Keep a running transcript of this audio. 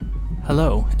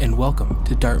Hello, and welcome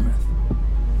to Dartmouth.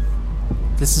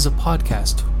 This is a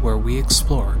podcast where we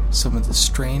explore some of the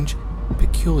strange,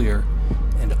 peculiar,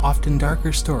 and often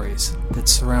darker stories that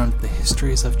surround the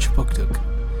histories of Chipuktuk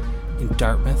in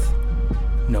Dartmouth,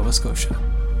 Nova Scotia.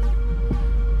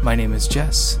 My name is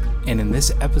Jess, and in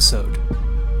this episode,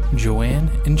 Joanne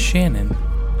and Shannon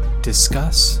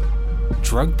discuss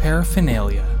drug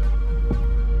paraphernalia.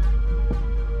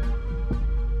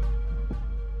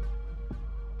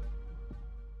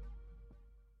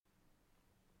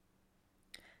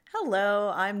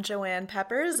 Hello, I'm Joanne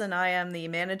Peppers, and I am the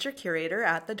manager-curator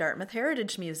at the Dartmouth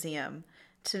Heritage Museum.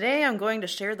 Today I'm going to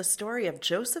share the story of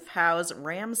Joseph Howe's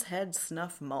Ram's Head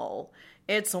Snuff Mull.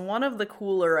 It's one of the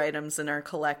cooler items in our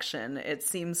collection. It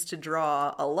seems to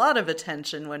draw a lot of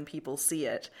attention when people see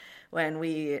it. When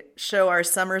we show our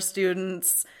summer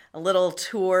students a little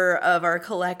tour of our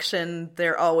collection,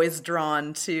 they're always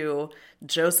drawn to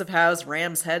Joseph Howe's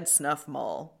Ram's Head Snuff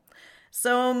Mull.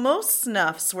 So most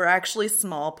snuffs were actually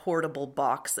small portable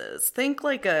boxes. Think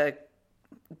like a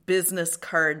business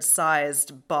card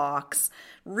sized box,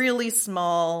 really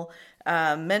small,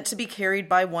 meant to be carried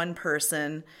by one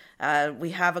person. We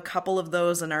have a couple of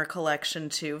those in our collection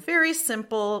too. Very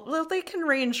simple. Well, they can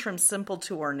range from simple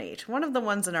to ornate. One of the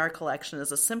ones in our collection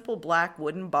is a simple black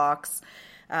wooden box.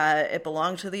 It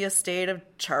belonged to the estate of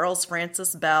Charles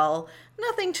Francis Bell.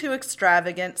 Nothing too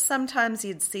extravagant. Sometimes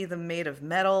you'd see them made of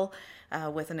metal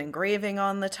with an engraving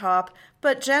on the top,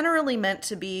 but generally meant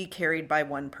to be carried by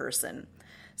one person.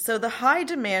 So the high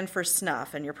demand for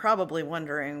snuff, and you're probably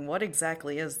wondering, what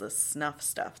exactly is this snuff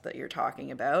stuff that you're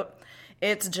talking about?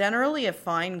 It's generally a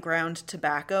fine ground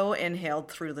tobacco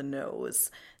inhaled through the nose.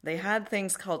 They had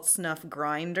things called snuff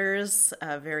grinders,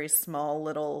 a very small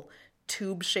little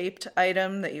tube-shaped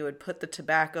item that you would put the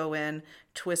tobacco in,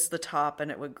 twist the top,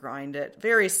 and it would grind it.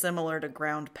 Very similar to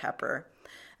ground pepper.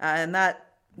 And that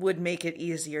would make it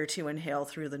easier to inhale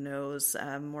through the nose,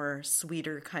 more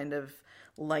sweeter kind of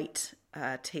light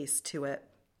taste to it.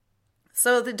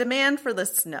 So the demand for the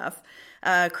snuff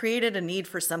created a need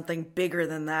for something bigger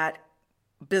than that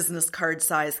business card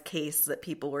size case that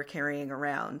people were carrying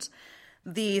around.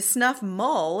 The Snuff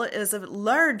Mull is a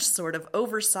large sort of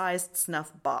oversized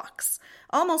snuff box,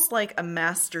 almost like a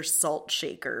master salt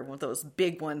shaker, with those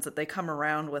big ones that they come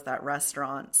around with at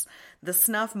restaurants. The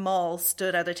Snuff Mull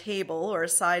stood at a table or a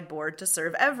sideboard to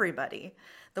serve everybody.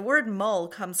 The word mull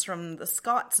comes from the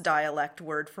Scots dialect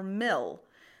word for mill,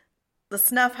 the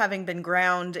snuff having been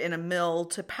ground in a mill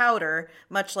to powder,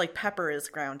 much like pepper is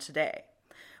ground today.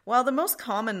 While the most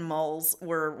common mulls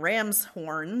were ram's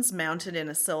horns mounted in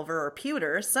a silver or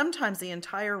pewter, sometimes the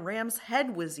entire ram's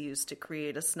head was used to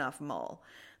create a snuff mull.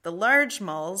 The large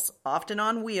mulls, often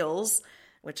on wheels,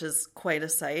 which is quite a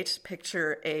sight,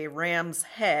 picture a ram's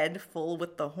head full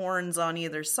with the horns on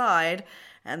either side,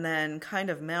 and then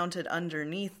kind of mounted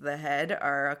underneath the head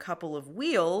are a couple of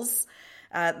wheels.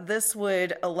 This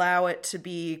would allow it to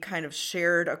be kind of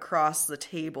shared across the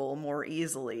table more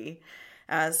easily.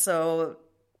 So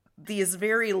these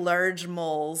very large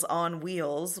mulls on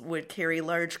wheels would carry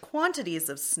large quantities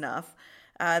of snuff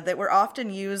that were often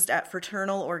used at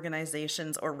fraternal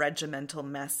organizations or regimental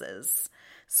messes.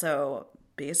 So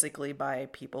basically by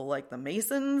people like the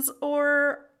Masons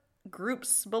or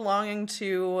groups belonging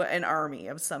to an army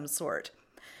of some sort.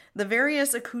 The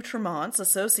various accoutrements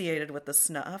associated with the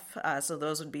snuff, so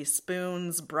those would be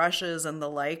spoons, brushes, and the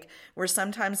like, were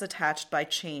sometimes attached by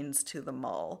chains to the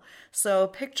mull. So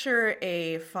picture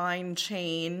a fine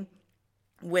chain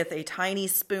with a tiny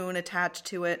spoon attached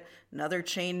to it, another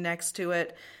chain next to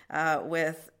it,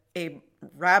 with a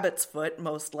rabbit's foot,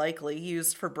 most likely,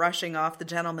 used for brushing off the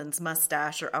gentleman's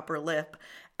mustache or upper lip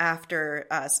after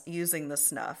using the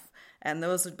snuff. And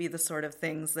those would be the sort of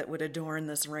things that would adorn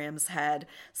this ram's head.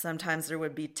 Sometimes there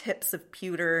would be tips of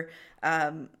pewter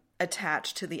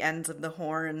attached to the ends of the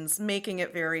horns, making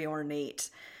it very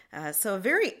ornate. So a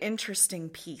very interesting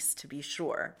piece, to be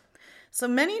sure. So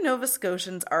many Nova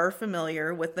Scotians are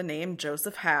familiar with the name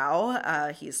Joseph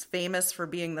Howe. He's famous for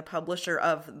being the publisher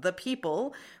of The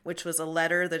People, which was a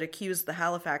letter that accused the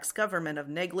Halifax government of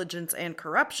negligence and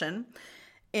corruption.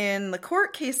 In the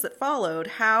court case that followed,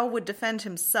 Howe would defend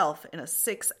himself in a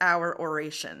 6-hour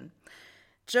oration.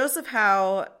 Joseph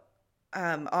Howe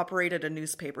operated a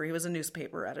newspaper. He was a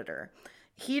newspaper editor.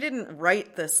 He didn't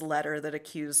write this letter that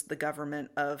accused the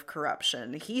government of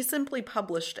corruption. He simply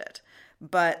published it.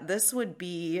 But this would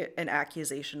be an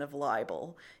accusation of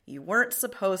libel. You weren't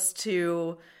supposed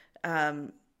to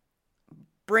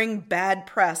bring bad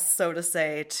press, so to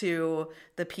say, to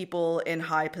the people in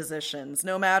high positions,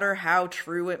 no matter how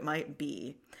true it might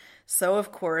be. So,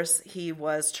 of course, he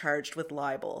was charged with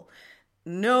libel.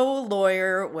 No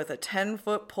lawyer with a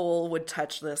 10-foot pole would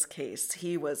touch this case.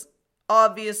 He was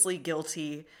obviously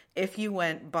guilty if you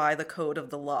went by the code of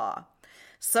the law.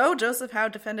 So Joseph Howe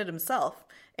defended himself,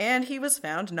 and he was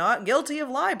found not guilty of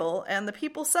libel, and the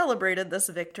people celebrated this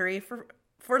victory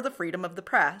for the freedom of the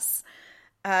press.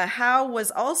 Howe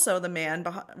was also the man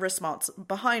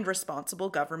behind responsible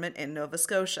government in Nova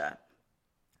Scotia.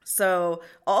 So,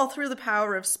 all through the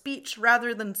power of speech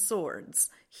rather than swords,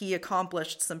 he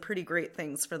accomplished some pretty great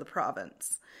things for the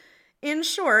province. In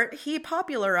short, he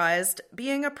popularized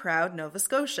being a proud Nova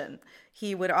Scotian.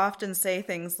 He would often say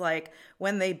things like,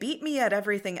 "When they beat me at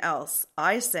everything else,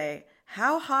 I say,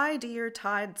 'How high do your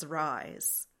tides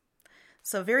rise?'"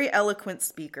 So, very eloquent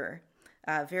speaker,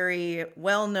 very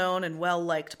well-known and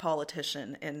well-liked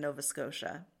politician in Nova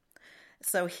Scotia.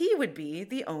 So he would be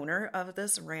the owner of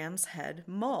this Ram's Head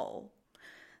Mull.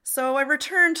 So I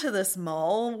returned to this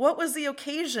mull. What was the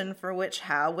occasion for which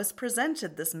Howe was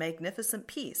presented this magnificent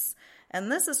piece?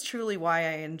 And this is truly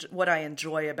why what I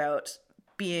enjoy about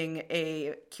being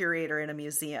a curator in a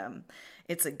museum.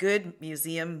 It's a good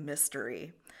museum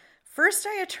mystery. First,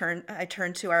 I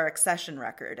turn to our accession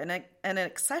record, and an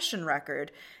accession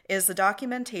record is the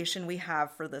documentation we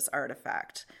have for this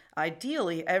artifact.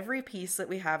 Ideally, every piece that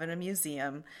we have in a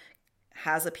museum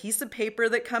has a piece of paper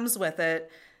that comes with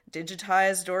it,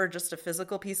 digitized or just a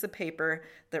physical piece of paper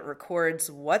that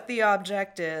records what the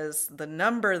object is, the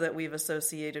number that we've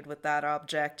associated with that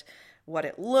object, what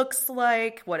it looks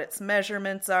like, what its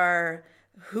measurements are,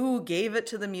 who gave it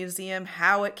to the museum,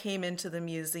 how it came into the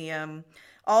museum,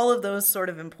 all of those sort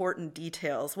of important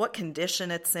details, what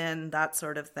condition it's in, that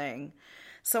sort of thing.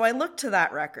 So I looked to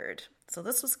that record. So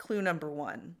this was clue number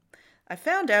 1. I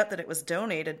found out that it was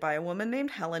donated by a woman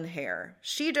named Helen Hare.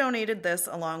 She donated this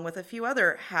along with a few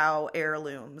other Howe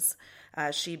heirlooms,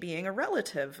 she being a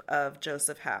relative of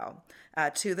Joseph Howe,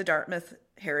 to the Dartmouth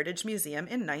Heritage Museum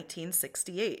in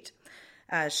 1968.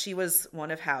 She was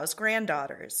one of Howe's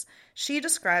granddaughters. She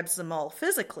describes the mull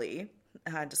physically,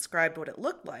 described what it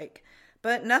looked like,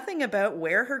 but nothing about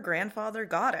where her grandfather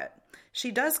got it.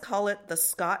 She does call it the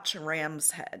Scotch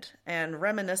Ram's Head, and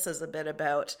reminisces a bit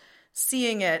about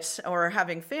seeing it, or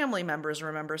having family members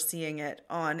remember seeing it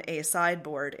on a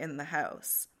sideboard in the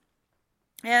house.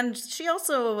 And she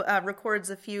also records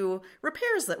a few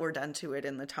repairs that were done to it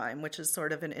in the time, which is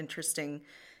sort of an interesting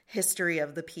history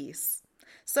of the piece.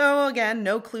 So again,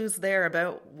 no clues there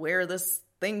about where this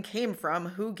thing came from,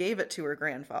 who gave it to her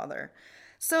grandfather.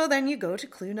 So then you go to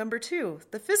clue number 2,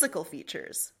 the physical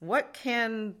features. What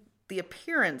can the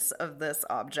appearance of this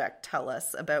object tell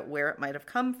us about where it might have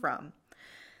come from?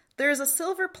 There's a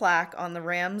silver plaque on the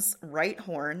ram's right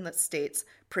horn that states,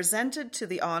 "Presented to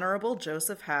the Honorable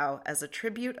Joseph Howe as a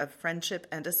tribute of friendship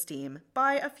and esteem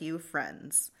by a few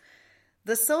friends."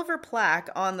 The silver plaque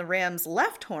on the ram's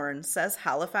left horn says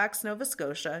Halifax, Nova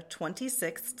Scotia,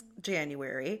 26th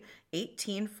January,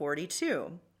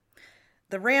 1842.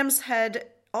 The ram's head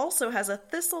also has a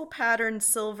thistle-patterned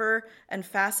silver and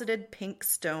faceted pink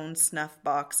stone snuff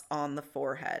box on the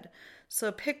forehead.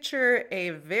 So picture a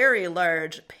very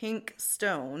large pink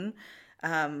stone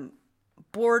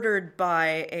bordered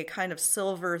by a kind of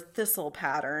silver thistle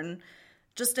pattern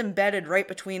just embedded right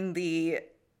between the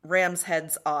ram's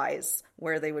head's eyes,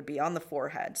 where they would be on the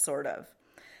forehead, sort of.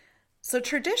 So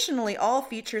traditionally, all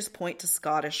features point to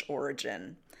Scottish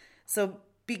origin. So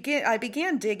I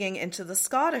began digging into the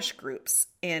Scottish groups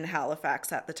in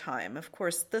Halifax at the time. Of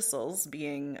course, thistles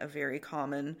being a very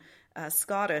common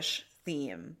Scottish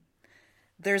theme.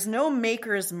 There's no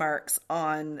maker's marks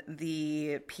on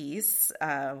the piece.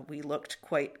 We looked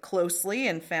quite closely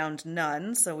and found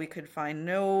none, so we could find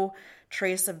no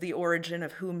trace of the origin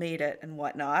of who made it and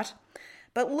whatnot.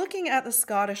 But looking at the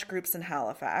Scottish groups in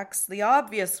Halifax, the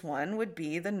obvious one would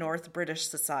be the North British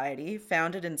Society,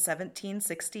 founded in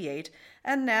 1768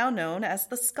 and now known as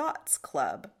the Scots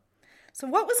Club. So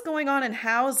what was going on in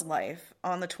Howe's life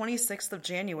on the 26th of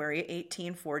January,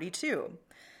 1842?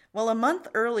 Well, a month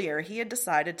earlier, he had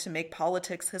decided to make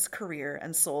politics his career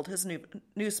and sold his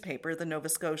newspaper, the Nova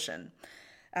Scotian,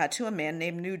 to a man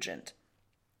named Nugent.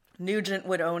 Nugent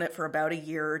would own it for about a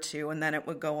year or two, and then it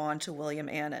would go on to William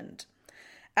Annand.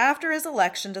 After his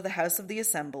election to the House of the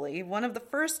Assembly, one of the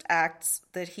first acts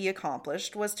that he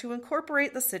accomplished was to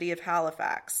incorporate the city of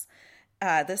Halifax.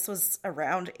 This was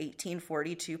around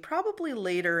 1842, probably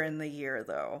later in the year,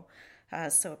 though,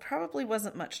 so it probably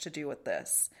wasn't much to do with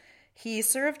this. He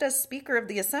served as Speaker of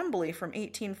the Assembly from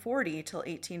 1840 till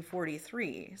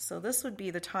 1843, so this would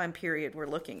be the time period we're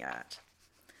looking at.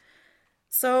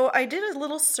 So I did a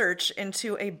little search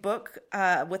into a book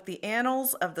with the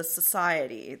Annals of the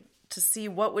Society to see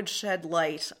what would shed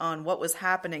light on what was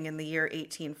happening in the year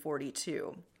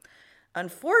 1842.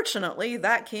 Unfortunately,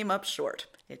 that came up short.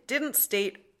 It didn't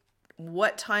state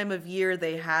what time of year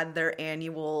they had their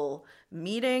annual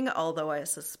meeting, although I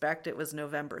suspect it was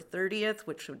November 30th,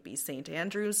 which would be St.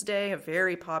 Andrew's Day, a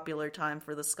very popular time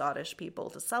for the Scottish people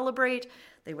to celebrate.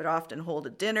 They would often hold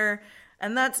a dinner,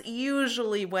 and that's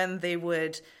usually when they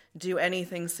would do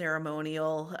anything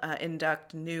ceremonial,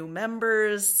 induct new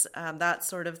members, that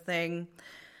sort of thing.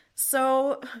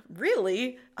 So,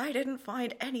 really, I didn't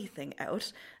find anything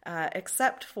out,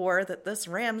 except for that this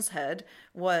ram's head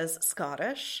was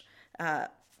Scottish,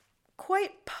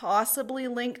 quite possibly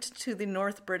linked to the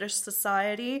North British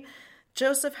Society.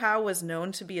 Joseph Howe was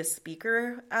known to be a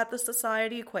speaker at the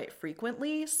society quite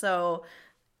frequently, so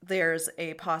there's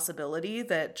a possibility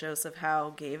that Joseph Howe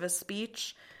gave a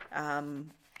speech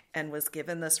and was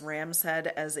given this ram's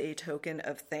head as a token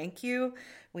of thank you.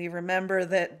 We remember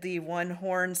that the one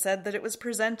horn said that it was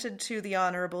presented to the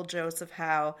Honorable Joseph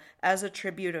Howe as a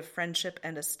tribute of friendship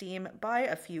and esteem by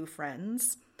a few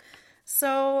friends.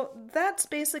 So that's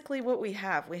basically what we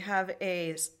have. We have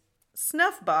a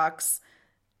snuff box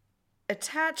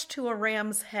attached to a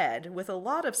ram's head with a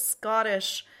lot of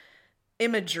Scottish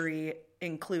imagery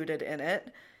included in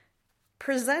it,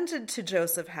 presented to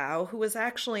Joseph Howe, who was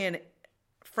actually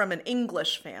from an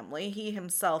English family. He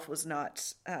himself was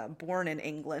not born in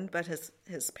England, but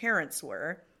his parents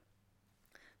were.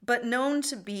 But known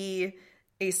to be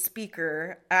a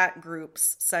speaker at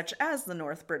groups such as the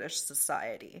North British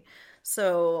Society.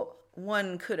 So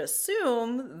one could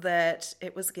assume that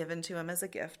it was given to him as a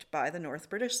gift by the North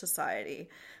British Society.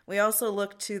 We also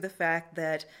look to the fact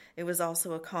that it was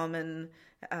also a common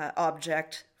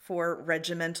object for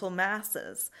regimental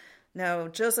masses. Now,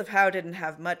 Joseph Howe didn't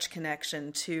have much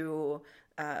connection to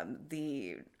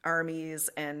the armies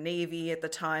and navy at the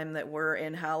time that were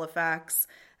in Halifax,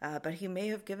 but he may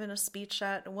have given a speech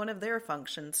at one of their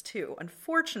functions too.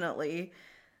 Unfortunately,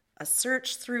 a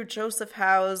search through Joseph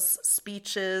Howe's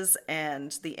speeches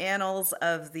and the annals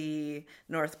of the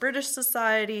North British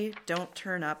Society don't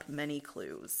turn up many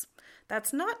clues.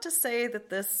 That's not to say that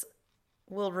this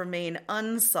will remain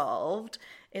unsolved.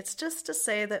 It's just to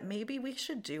say that maybe we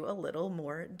should do a little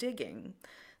more digging.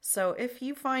 So if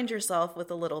you find yourself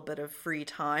with a little bit of free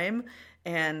time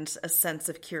and a sense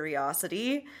of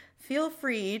curiosity, feel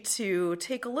free to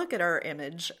take a look at our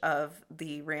image of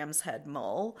the Ram's Head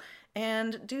Mull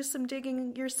and do some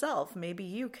digging yourself. Maybe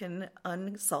you can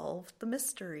unsolve the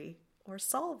mystery or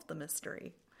solve the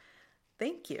mystery.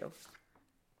 Thank you.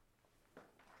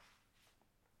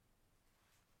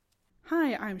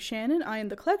 Hi, I'm Shannon. I am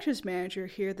the collections manager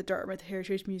here at the Dartmouth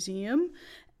Heritage Museum,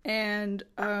 and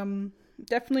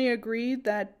definitely agree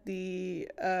that the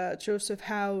Joseph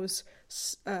Howe's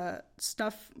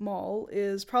Snuff Mull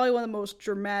is probably one of the most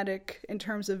dramatic in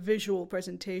terms of visual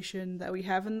presentation that we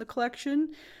have in the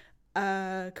collection.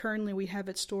 Currently we have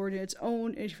it stored in its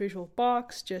own individual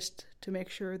box just to make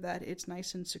sure that it's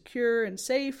nice and secure and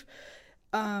safe.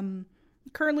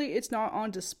 Currently it's not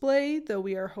on display, though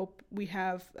we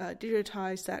have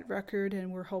digitized that record,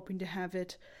 and we're hoping to have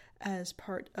it as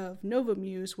part of Nova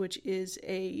Muse, which is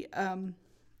a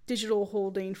digital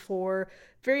holding for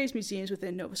various museums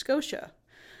within Nova Scotia.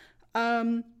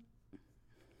 And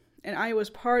I was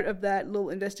part of that little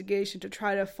investigation to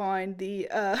try to find the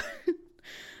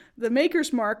the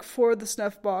maker's mark for the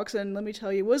snuff box, and let me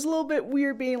tell you, it was a little bit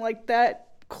weird being like that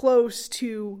close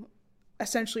to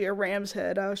essentially a ram's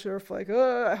head. I was sort of like,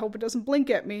 oh, I hope it doesn't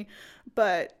blink at me,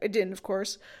 but it didn't, of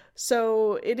course.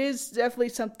 So it is definitely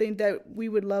something that we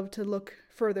would love to look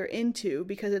further into,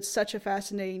 because it's such a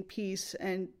fascinating piece,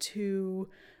 and to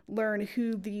learn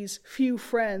who these few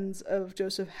friends of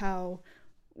Joseph Howe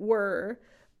were.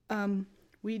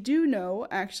 We do know,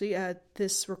 actually,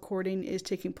 this recording is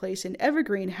taking place in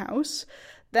Evergreen House,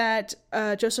 that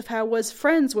Joseph Howe was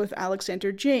friends with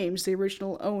Alexander James, the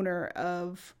original owner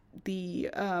of the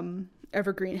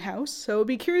Evergreen House. So I'd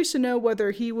be curious to know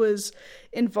whether he was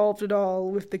involved at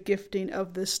all with the gifting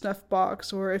of the snuff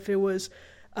box, or if it was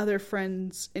other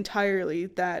friends entirely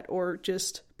that, or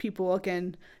just people,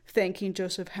 again, thanking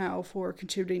Joseph Howe for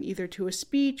contributing either to a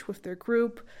speech with their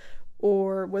group,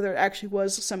 or whether it actually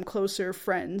was some closer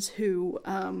friends who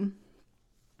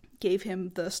gave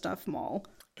him the snuff mull.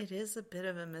 It is a bit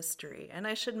of a mystery. And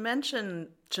I should mention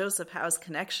Joseph Howe's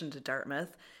connection to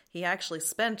Dartmouth. He actually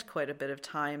spent quite a bit of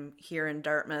time here in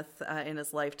Dartmouth in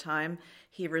his lifetime.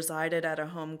 He resided at a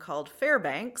home called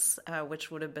Fairbanks, which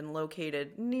would have been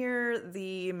located near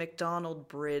the McDonald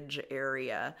Bridge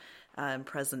area in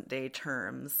present-day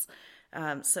terms.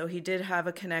 So he did have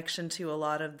a connection to a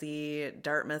lot of the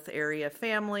Dartmouth area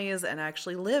families and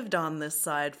actually lived on this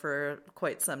side for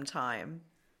quite some time.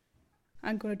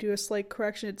 I'm going to do a slight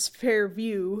correction. It's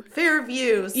Fairview.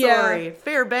 Fairview, sorry. Yeah.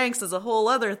 Fairbanks is a whole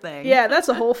other thing. Yeah, that's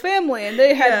a whole family, and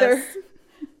they had their...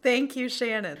 Thank you,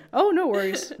 Shannon. Oh, no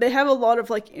worries. They have a lot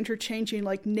of, like, interchanging,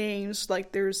 like, names.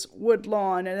 Like, there's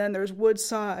Woodlawn, and then there's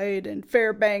Woodside, and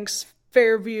Fairbanks,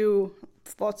 Fairview.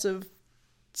 Lots of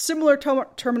similar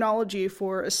terminology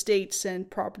for estates and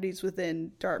properties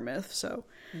within Dartmouth, so...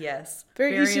 Yes,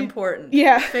 very important.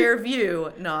 Yeah.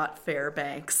 Fairview, not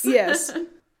Fairbanks. Yes.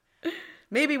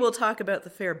 Maybe we'll talk about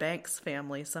the Fairbanks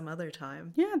family some other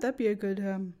time. Yeah, that'd be a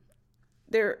good...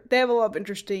 They have a lot of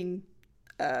interesting...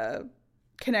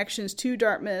 connections to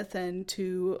Dartmouth and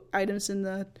to items in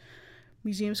the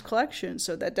museum's collection,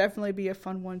 so that'd definitely be a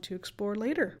fun one to explore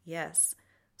later. Yes.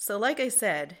 So like I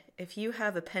said, if you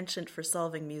have a penchant for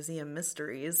solving museum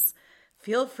mysteries,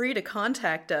 feel free to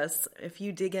contact us if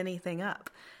you dig anything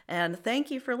up. And thank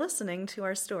you for listening to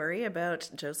our story about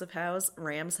Joseph Howe's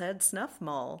Ram's Head Snuff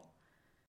Mull.